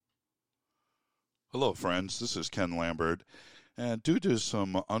Hello, friends. This is Ken Lambert. And due to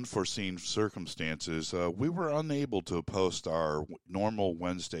some unforeseen circumstances, we were unable to post our normal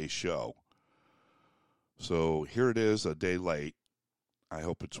Wednesday show. So here it is, a day late. I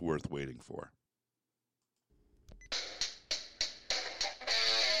hope it's worth waiting for.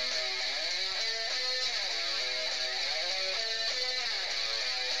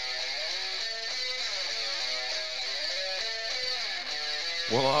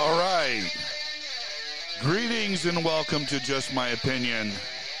 Well, all right. Greetings and welcome to Just My Opinion.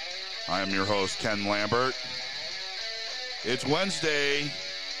 I am your host, Ken Lambert. It's Wednesday,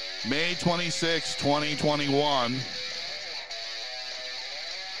 May 26, 2021.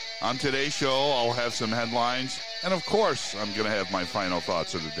 On today's show, I'll have some headlines, and of course, I'm going to have my final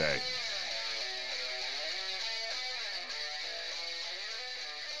thoughts of the day.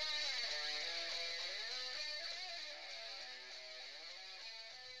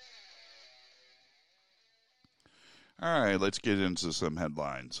 All right, let's get into some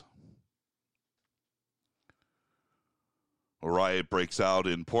headlines. A riot breaks out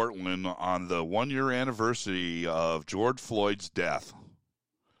in Portland on the one-year anniversary of George Floyd's death.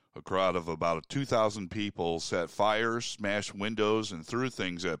 A crowd of about 2,000 people set fires, smashed windows, and threw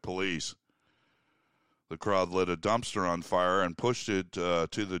things at police. The crowd lit a dumpster on fire and pushed it to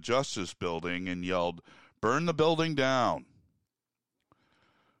the Justice Building and yelled, "Burn the building down."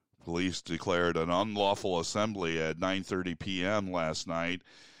 Police declared an unlawful assembly at 9:30 p.m. last night,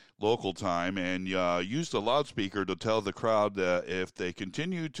 local time, and used a loudspeaker to tell the crowd that if they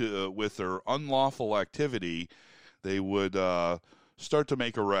continued with their unlawful activity, they would start to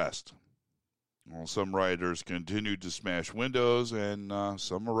make arrests. Well, some rioters continued to smash windows, and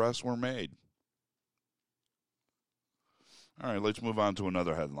some arrests were made. All right, let's move on to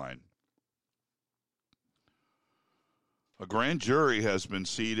another headline. A grand jury has been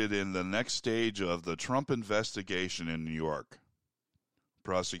seated in the next stage of the Trump investigation in New York.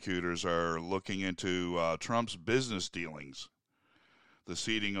 Prosecutors are looking into Trump's business dealings. The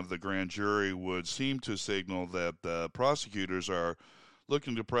seating of the grand jury would seem to signal that the prosecutors are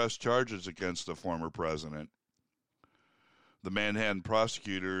looking to press charges against the former president. The Manhattan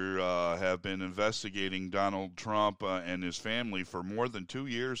prosecutor have been investigating Donald Trump and his family for more than 2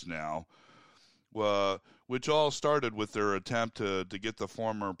 years now, which all started with their attempt to get the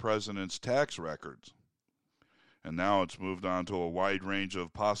former president's tax records. And now it's moved on to a wide range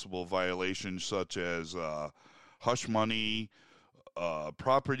of possible violations such as hush money,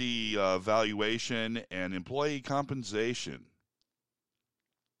 property valuation, and employee compensation.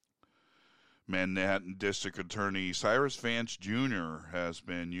 Manhattan District Attorney Cyrus Vance Jr. has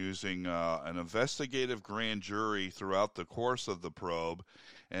been using an investigative grand jury throughout the course of the probe,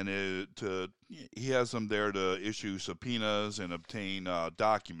 and he has them there to issue subpoenas and obtain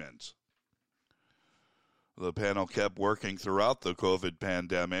documents. The panel kept working throughout the COVID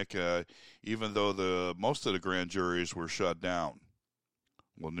pandemic, even though most of the grand juries were shut down.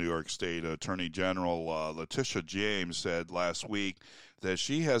 Well, New York State Attorney General Letitia James said last week that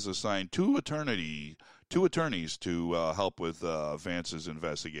she has assigned two attorneys to help with Vance's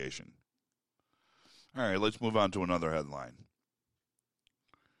investigation. All right, let's move on to another headline.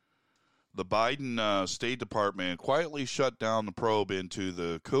 The Biden State Department quietly shut down the probe into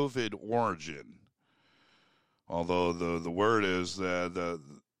the COVID origin. Although the word is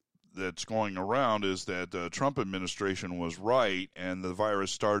that's going around is that the Trump administration was right and the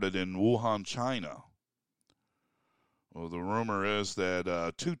virus started in Wuhan, China. Well, the rumor is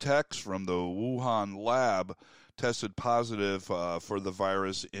that 2 techs from the Wuhan lab tested positive for the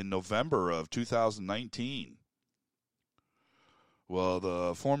virus in November of 2019. Well,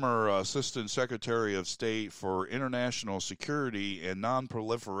 the former Assistant Secretary of State for International Security and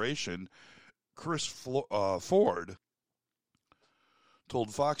Non-Proliferation, Chris Ford,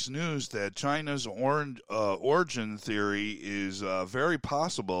 told Fox News that China's origin theory is very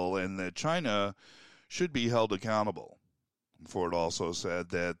possible and that China should be held accountable. Ford also said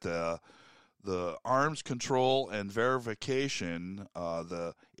that the Arms Control and Verification,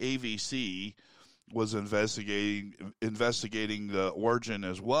 the AVC, was investigating the origin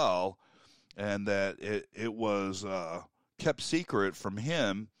as well, and that it was kept secret from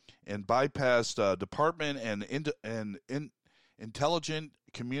him and bypassed department and intelligent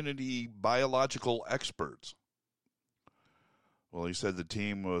community biological experts. Well, he said the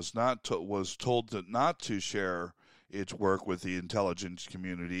team was told not to share its work with the intelligence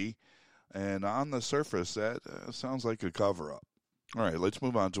community, and on the surface, that sounds like a cover-up. All right, let's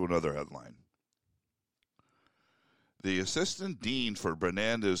move on to another headline. The assistant dean for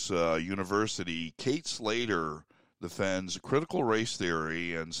Bernandes University, Kate Slater, defends critical race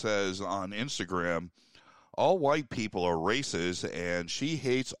theory and says on Instagram, all white people are racist and she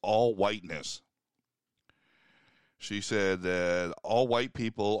hates all whiteness. She said that all white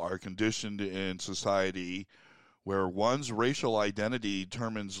people are conditioned in society where one's racial identity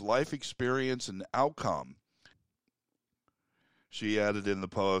determines life experience and outcome. She added in the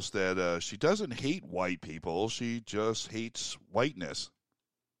post that she doesn't hate white people, she just hates whiteness.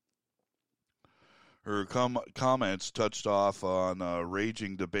 Her comments touched off on a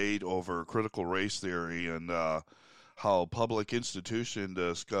raging debate over critical race theory and how public institutions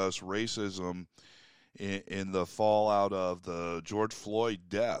discuss racism in the fallout of the George Floyd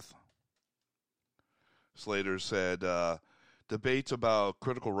death. Slater said, debates about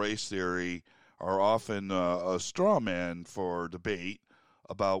critical race theory are often a straw man for debate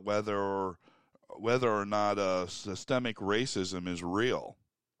about whether or not systemic racism is real.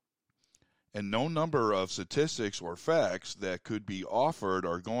 And no number of statistics or facts that could be offered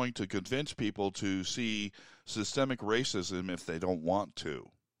are going to convince people to see systemic racism if they don't want to.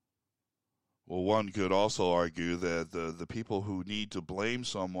 Well, one could also argue that the people who need to blame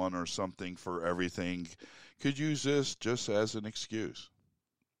someone or something for everything could use this just as an excuse.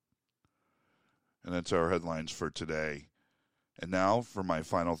 And that's our headlines for today. And now for my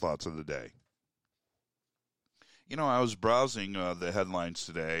final thoughts of the day. You know, I was browsing the headlines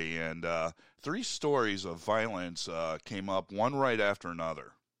today, and 3 stories of violence came up, one right after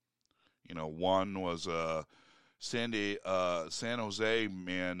another. You know, one was San Jose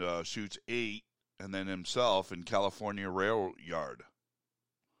man shoots 8 and then himself in California rail yard.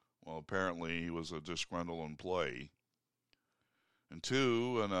 Well, apparently he was a disgruntled employee. And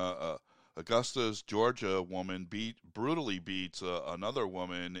 2, an Augusta, Georgia woman brutally beats another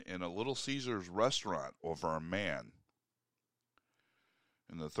woman in a Little Caesars restaurant over a man.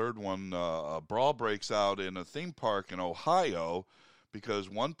 And the third one, a brawl breaks out in a theme park in Ohio because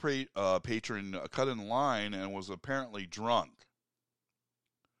one patron cut in line and was apparently drunk.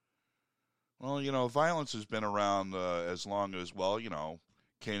 Well, you know, violence has been around as long as, well, you know,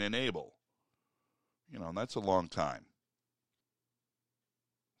 Cain and Abel. You know, and that's a long time.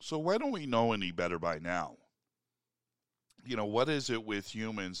 So why don't we know any better by now? You know, what is it with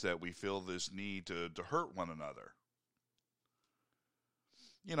humans that we feel this need to hurt one another?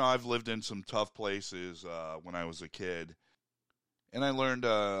 You know, I've lived in some tough places when I was a kid, and I learned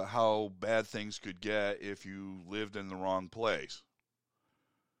how bad things could get if you lived in the wrong place.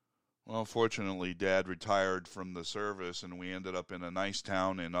 Well, fortunately, Dad retired from the service, and we ended up in a nice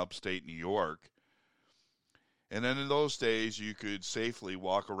town in upstate New York. And then in those days, you could safely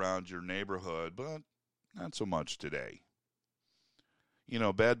walk around your neighborhood, but not so much today. You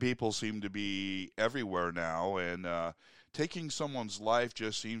know, bad people seem to be everywhere now, and taking someone's life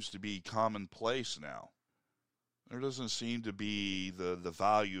just seems to be commonplace now. There doesn't seem to be the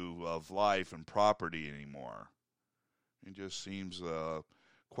value of life and property anymore. It just seems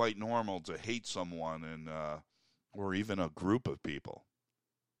quite normal to hate someone and or even a group of people.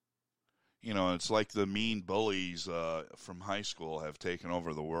 You know, it's like the mean bullies from high school have taken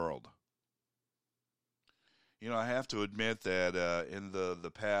over the world. You know, I have to admit that in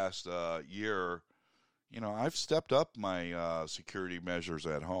the past year, you know, I've stepped up my security measures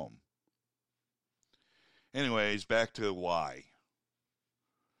at home. Anyways, back to why.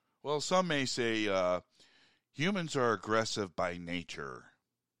 Well, some may say humans are aggressive by nature.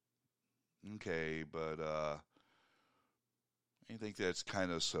 Okay, but I think that's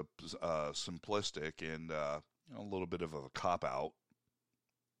kind of simplistic and you know, a little bit of a cop-out.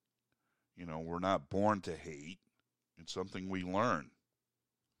 You know, we're not born to hate. It's something we learn.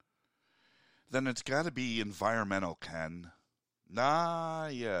 Then it's got to be environmental, Ken.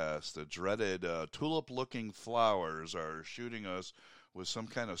 Yes, the dreaded tulip-looking flowers are shooting us with some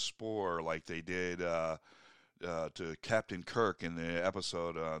kind of spore like they did to Captain Kirk in the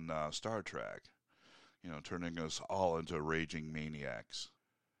episode on Star Trek. You know, turning us all into raging maniacs.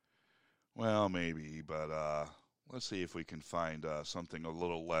 Well, maybe, but let's see if we can find something a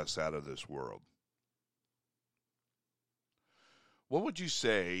little less out of this world. What would you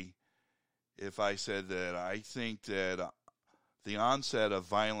say if I said that I think that the onset of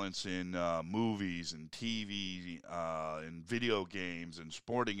violence in movies and TV and video games and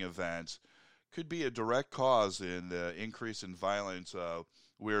sporting events could be a direct cause in the increase in violence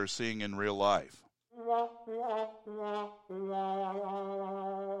we're seeing in real life?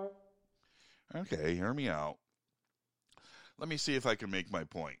 Okay, hear me out. Let me see if I can make my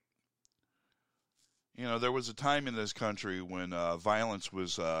point. You know, there was a time in this country when violence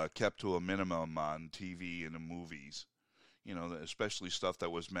was kept to a minimum on TV and in movies. You know, especially stuff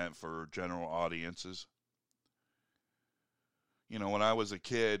that was meant for general audiences. When I was a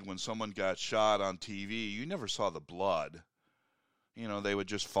kid, when someone got shot on TV, you never saw the blood. They would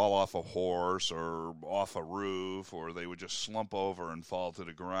just fall off a horse or off a roof, or they would just slump over and fall to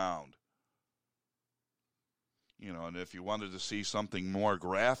the ground. And if you wanted to see something more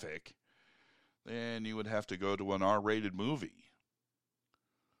graphic, then you would have to go to an R-rated movie.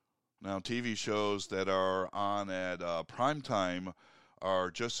 Now, TV shows that are on at prime time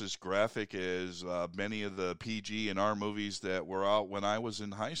are just as graphic as many of the PG and R movies that were out when I was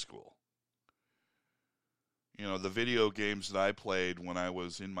in high school. The video games that I played when I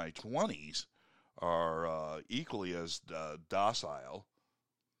was in my 20s are equally as docile.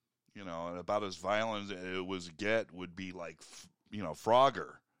 And about as violent as it would be like,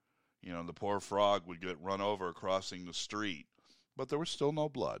 Frogger. The poor frog would get run over crossing the street, but there was still no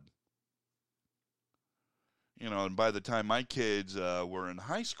blood. And by the time my kids were in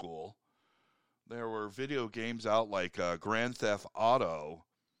high school, there were video games out like Grand Theft Auto,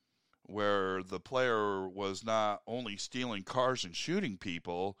 where the player was not only stealing cars and shooting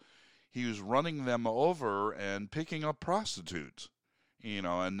people, he was running them over and picking up prostitutes.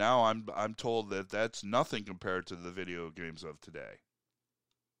 And now I'm told that that's nothing compared to the video games of today.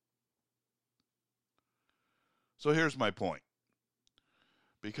 So here's my point.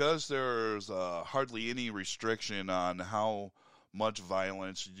 Because there's hardly any restriction on how much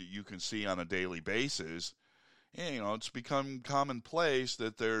violence you can see on a daily basis, it's become commonplace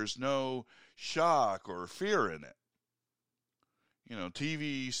that there's no shock or fear in it.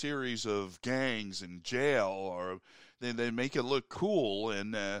 TV series of gangs in jail, or they make it look cool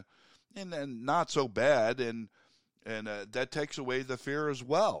and not so bad, and that takes away the fear as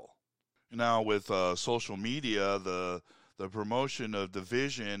well. Now with social media, the promotion of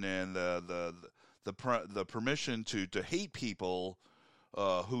division and the permission to hate people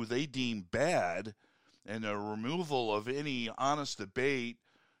who they deem bad, and the removal of any honest debate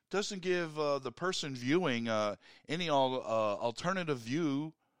doesn't give the person viewing any alternative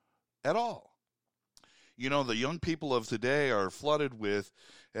view at all. The young people of today are flooded with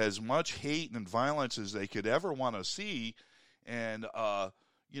as much hate and violence as they could ever want to see, and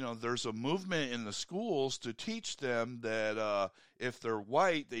there's a movement in the schools to teach them that if they're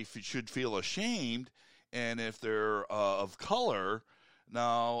white, they should feel ashamed, and if they're of color,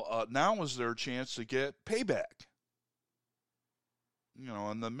 now is their chance to get payback.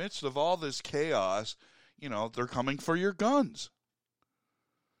 In the midst of all this chaos, they're coming for your guns.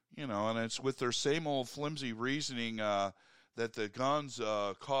 And it's with their same old flimsy reasoning that the guns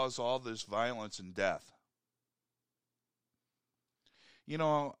cause all this violence and death.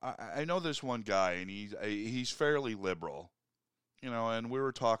 I know this one guy, and he's fairly liberal, and we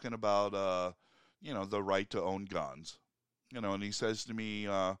were talking about, the right to own guns, and he says to me,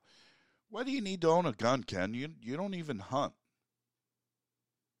 why do you need to own a gun, Ken? You don't even hunt.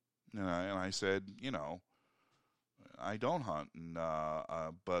 And I said, I don't hunt,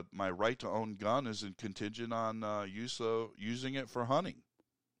 but my right to own gun isn't contingent on using it for hunting.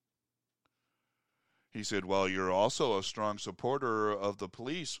 He said, well, you're also a strong supporter of the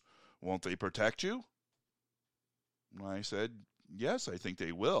police. Won't they protect you? And I said, yes, I think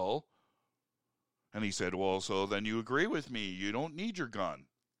they will. And he said, well, so then you agree with me. You don't need your gun.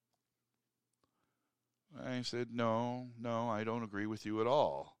 I said, no, I don't agree with you at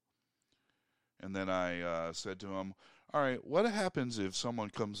all. And then I said to him, all right, what happens if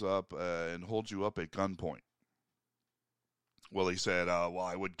someone comes up and holds you up at gunpoint? Well, he said,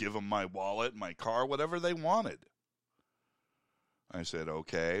 I would give them my wallet, my car, whatever they wanted. I said,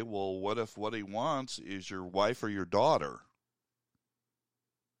 okay, well, what if what he wants is your wife or your daughter?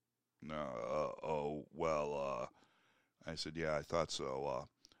 No, I said, yeah, I thought so.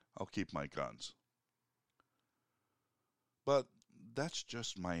 I'll keep my guns. But that's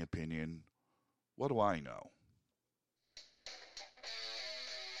just my opinion. What do I know?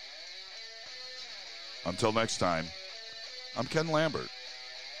 Until next time, I'm Ken Lambert.